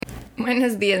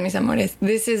Buenos dias, mis amores.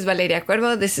 This is Valeria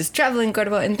Cuervo. This is Traveling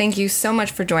Cuervo, and thank you so much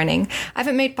for joining. I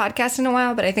haven't made podcasts in a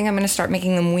while, but I think I'm going to start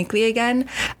making them weekly again.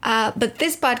 But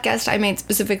this podcast I made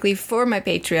specifically for my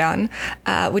Patreon,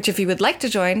 which if you would like to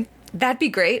join, that'd be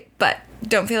great, but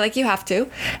don't feel like you have to.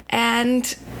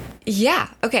 And yeah,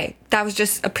 okay, that was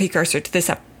just a precursor to this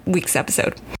week's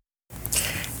episode.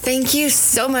 Thank you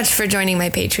so much for joining my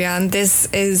Patreon. This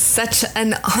is such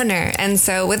an honor. And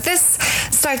so with this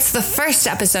starts the first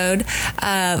episode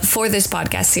for this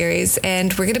podcast series.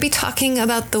 And we're going to be talking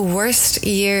about the worst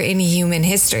year in human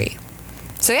history.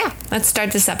 So yeah, let's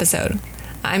start this episode.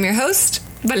 I'm your host,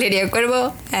 Valeria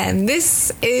Cuervo, and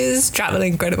this is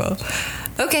Traveling Cuervo.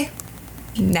 Okay,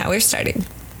 now we're starting.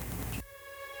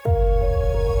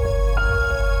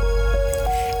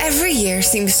 Every year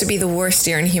seems to be the worst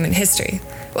year in human history.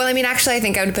 Well, I mean, actually, I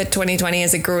think I would put 2020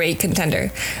 as a great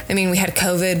contender. I mean, we had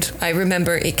COVID. I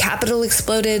remember a capital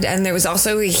exploded, and there was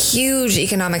also a huge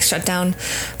economic shutdown.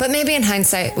 But maybe in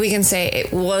hindsight, we can say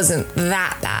it wasn't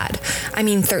that bad. I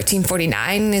mean,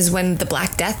 1349 is when the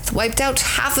Black Death wiped out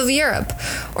half of Europe.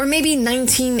 Or maybe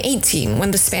 1918,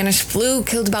 when the Spanish flu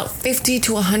killed about 50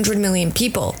 to 100 million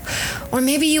people. Or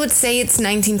maybe you would say it's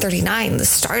 1939, the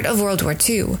start of World War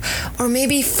II. Or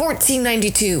maybe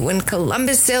 1492, when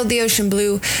Columbus sailed the ocean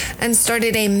blue and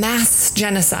started a mass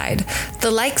genocide, the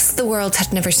likes the world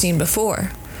had never seen before.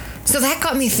 So that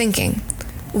got me thinking,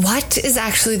 what is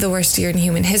actually the worst year in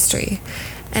human history?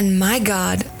 And my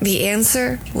God, the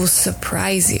answer will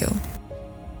surprise you.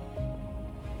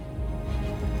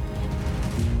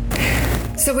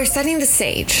 So we're setting the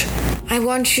stage. I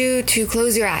want you to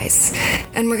close your eyes,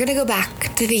 and we're going to go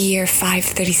back to the year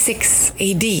 536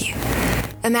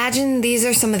 AD. Imagine these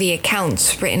are some of the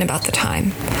accounts written about the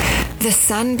time. The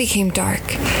sun became dark.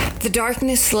 The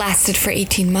darkness lasted for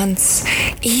 18 months.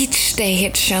 Each day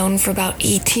it shone for about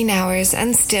 18 hours,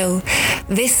 and still,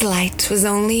 this light was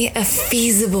only a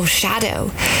feasible shadow.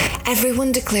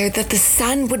 Everyone declared that the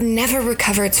sun would never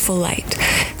recover its full light.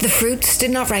 The fruits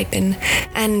did not ripen,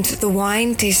 and the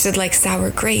wine tasted like sour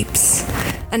grapes.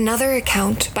 Another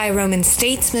account by a Roman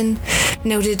statesman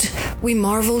noted, "We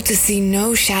marveled to see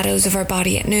no shadows of our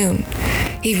body at noon."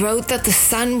 He wrote that the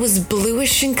sun was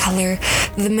bluish in color,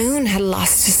 the moon had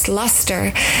lost its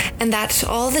luster, and that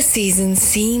all the seasons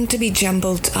seemed to be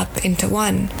jumbled up into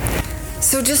one.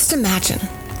 So just imagine,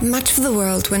 much of the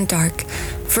world went dark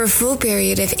for a full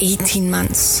period of 18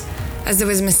 months, as there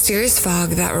was mysterious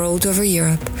fog that rolled over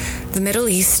Europe, the Middle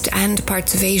East, and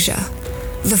parts of Asia.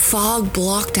 The fog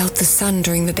blocked out the sun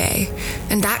during the day,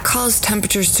 and that caused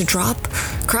temperatures to drop,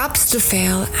 crops to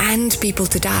fail, and people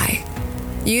to die.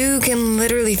 You can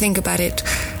literally think about it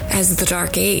as the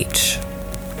Dark Age.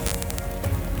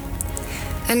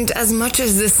 And as much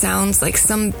as this sounds like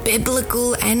some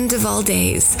biblical end of all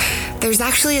days, there's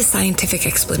actually a scientific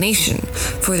explanation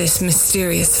for this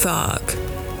mysterious fog.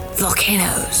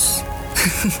 Volcanoes.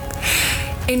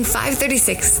 In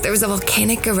 536, there was a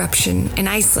volcanic eruption in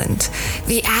Iceland.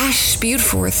 The ash spewed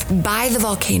forth by the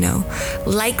volcano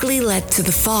likely led to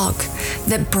the fog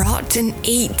that brought an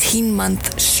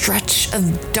 18-month stretch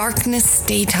of darkness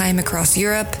daytime across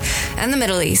Europe and the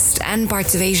Middle East and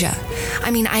parts of Asia. I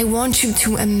mean, I want you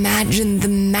to imagine the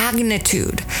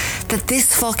magnitude that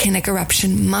this volcanic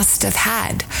eruption must have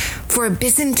had for a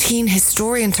Byzantine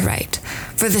historian to write,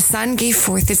 for the sun gave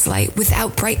forth its light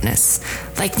without brightness,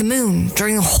 like the moon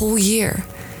during a whole year.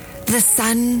 The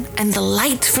sun and the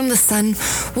light from the sun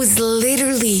was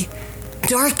literally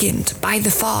darkened by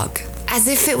the fog, as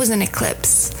if it was an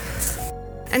eclipse.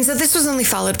 And so this was only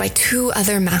followed by two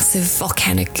other massive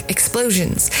volcanic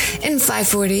explosions in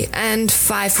 540 and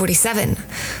 547.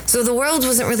 So the world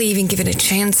wasn't really even given a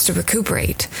chance to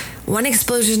recuperate. One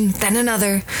explosion, then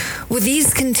another. With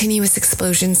these continuous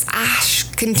explosions, ash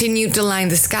continued to line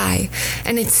the sky,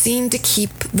 and it seemed to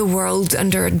keep the world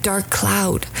under a dark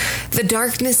cloud. The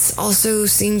darkness also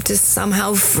seemed to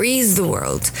somehow freeze the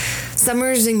world.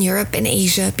 Summers in Europe and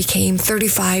Asia became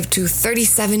 35 to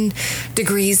 37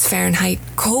 degrees Fahrenheit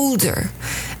colder.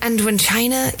 And when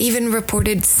China even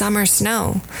reported summer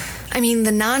snow, I mean,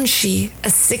 the Nanxi, a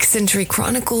 6th century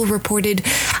chronicle, reported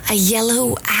a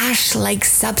yellow ash-like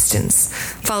substance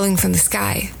falling from the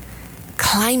sky.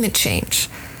 Climate change.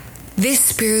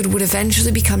 This period would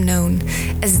eventually become known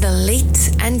as the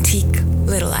Late Antique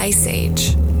Little Ice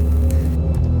Age.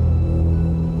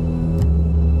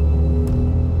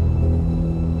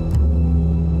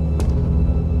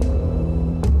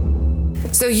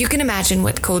 So you can imagine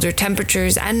what colder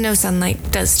temperatures and no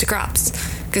sunlight does to crops.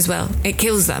 Because, well, it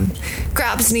kills them.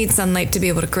 Crops need sunlight to be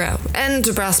able to grow and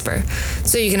to prosper.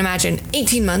 So you can imagine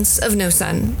 18 months of no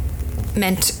sun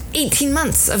meant 18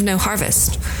 months of no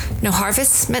harvest. No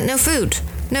harvests meant no food.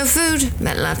 No food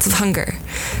meant lots of hunger.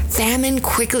 Famine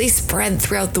quickly spread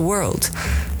throughout the world.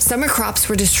 Summer crops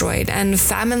were destroyed, and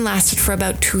famine lasted for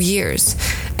about 2 years.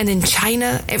 And in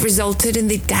China, it resulted in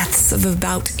the deaths of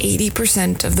about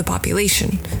 80% of the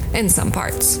population, in some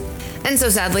parts. And so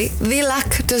sadly, the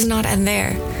luck does not end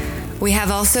there. We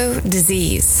have also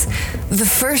disease, the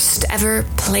first ever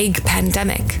plague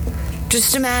pandemic.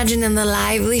 Just imagine in the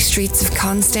lively streets of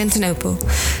Constantinople,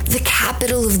 the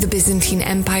capital of the Byzantine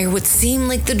Empire, what seemed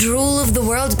like the drool of the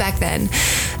world back then,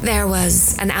 there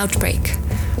was an outbreak.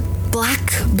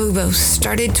 Black buboes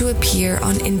started to appear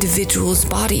on individuals'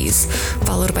 bodies,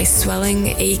 followed by swelling,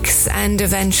 aches, and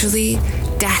eventually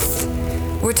death.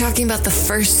 We're talking about the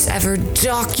first ever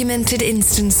documented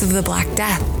instance of the Black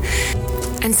Death.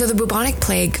 And so the bubonic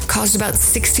plague caused about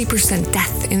 60%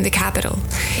 death in the capital.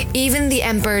 Even the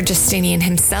Emperor Justinian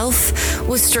himself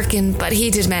was stricken, but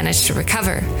he did manage to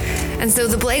recover. And so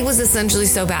the plague was essentially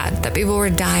so bad that people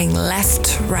were dying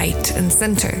left, right, and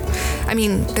center. I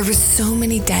mean, there were so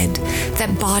many dead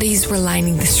that bodies were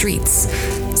lining the streets.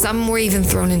 Some were even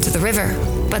thrown into the river,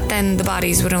 but then the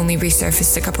bodies would only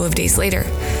resurface a couple of days later.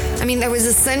 I mean, there was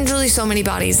essentially so many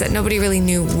bodies that nobody really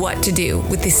knew what to do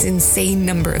with this insane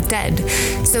number of dead.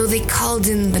 So they called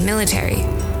in the military,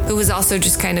 who was also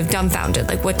just kind of dumbfounded.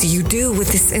 Like, what do you do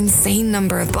with this insane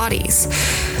number of bodies?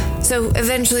 So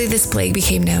eventually this plague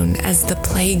became known as the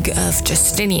Plague of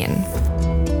Justinian.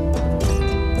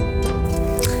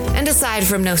 And aside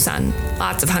from no sun,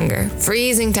 lots of hunger,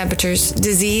 freezing temperatures,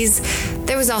 disease,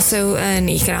 there was also an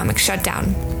economic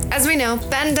shutdown. As we know,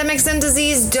 pandemics and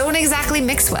disease don't exactly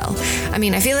mix well. I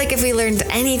mean, I feel like if we learned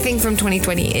anything from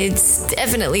 2020, it's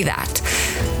definitely that.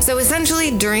 So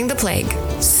essentially, during the plague,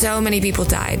 so many people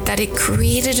died that it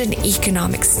created an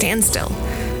economic standstill.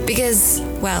 Because,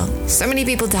 well, so many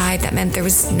people died that meant there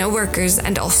was no workers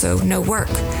and also no work.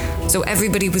 So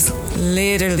everybody was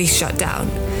literally shut down.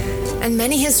 And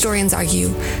many historians argue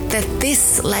that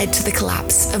this led to the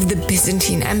collapse of the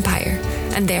Byzantine Empire,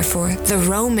 and therefore the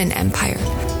Roman Empire,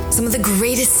 some of the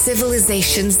greatest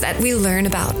civilizations that we learn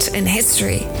about in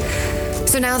history.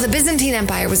 So now the Byzantine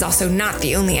Empire was also not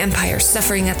the only empire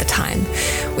suffering at the time.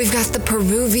 We've got the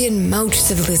Peruvian Moche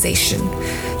civilization.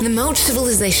 The Moche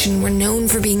civilization were known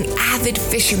for being avid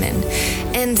fishermen,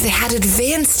 and they had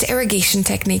advanced irrigation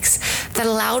techniques that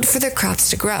allowed for their crops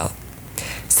to grow.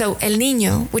 So El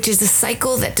Niño, which is a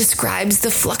cycle that describes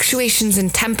the fluctuations in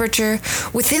temperature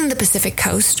within the Pacific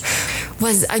coast,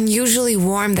 was unusually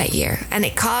warm that year, and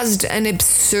it caused an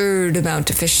absurd amount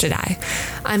of fish to die.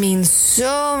 I mean,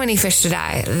 so many fish to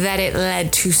die that it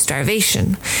led to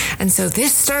starvation. And so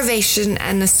this starvation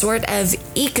and a sort of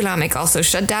economic also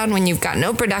shutdown when you've got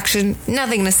no production,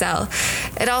 nothing to sell,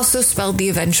 it also spelled the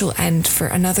eventual end for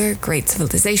another great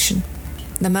civilization,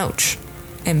 the Moche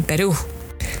in Peru.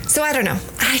 So I don't know.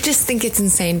 I just think it's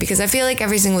insane because I feel like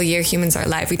every single year humans are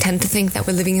alive, we tend to think that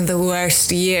we're living in the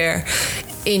worst year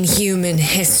in human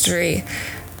history.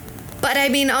 But I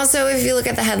mean, also, if you look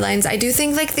at the headlines, I do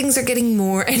think like things are getting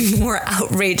more and more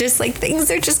outrageous. Like things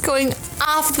are just going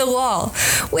off the wall.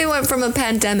 We went from a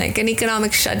pandemic, an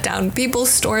economic shutdown. People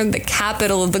stormed the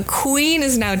Capitol. The Queen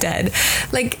is now dead.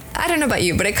 Like, I don't know about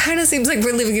you, but it kind of seems like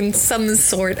we're living in some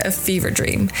sort of fever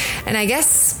dream. And I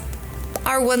guess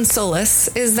our one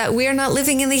solace is that we are not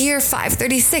living in the year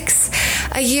 536,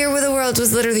 a year where the world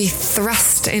was literally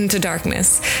thrust into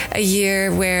darkness, a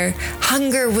year where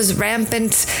hunger was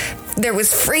rampant, there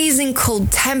was freezing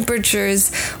cold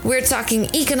temperatures, we're talking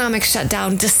economic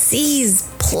shutdown, disease,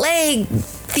 plague,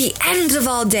 the end of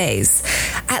all days.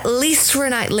 At least we're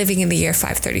not living in the year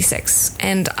 536,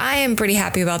 and I am pretty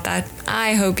happy about that.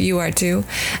 I hope you are too.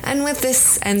 And with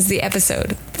this ends the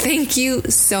episode. Thank you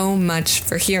so much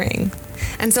for hearing.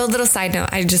 And so a little side note,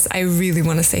 I really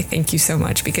want to say thank you so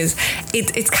much because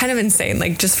it's kind of insane.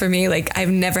 Like just for me, like I've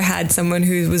never had someone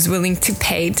who was willing to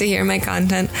pay to hear my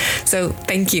content. So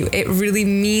thank you. It really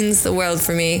means the world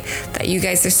for me that you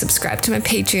guys are subscribed to my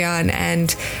Patreon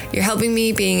and you're helping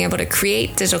me being able to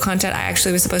create digital content. I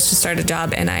actually was supposed to start a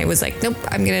job and I was like, nope,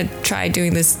 I'm going to try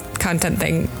doing this content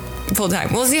thing full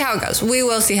time. We'll see how it goes. We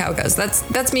will see how it goes.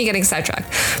 That's me getting sidetracked.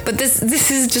 But this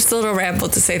is just a little ramble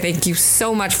to say thank you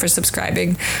so much for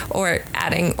subscribing or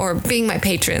adding or being my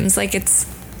patrons. Like it's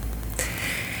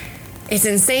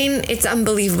insane, it's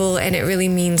unbelievable, and it really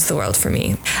means the world for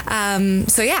me.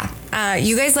 So yeah,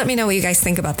 you guys let me know what you guys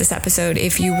think about this episode.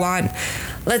 If you want,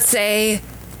 let's say,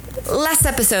 less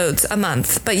episodes a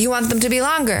month, but you want them to be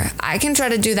longer, I can try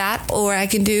to do that, or I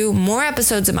can do more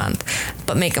episodes a month,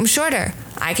 but make them shorter.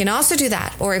 I can also do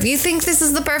that. Or if you think this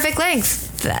is the perfect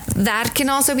length, that can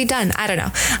also be done. I don't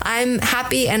know. I'm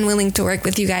happy and willing to work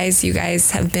with you guys. You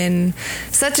guys have been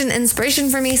such an inspiration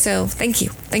for me. So thank you.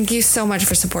 Thank you so much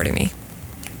for supporting me.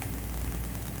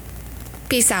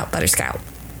 Peace out, Butter Scout.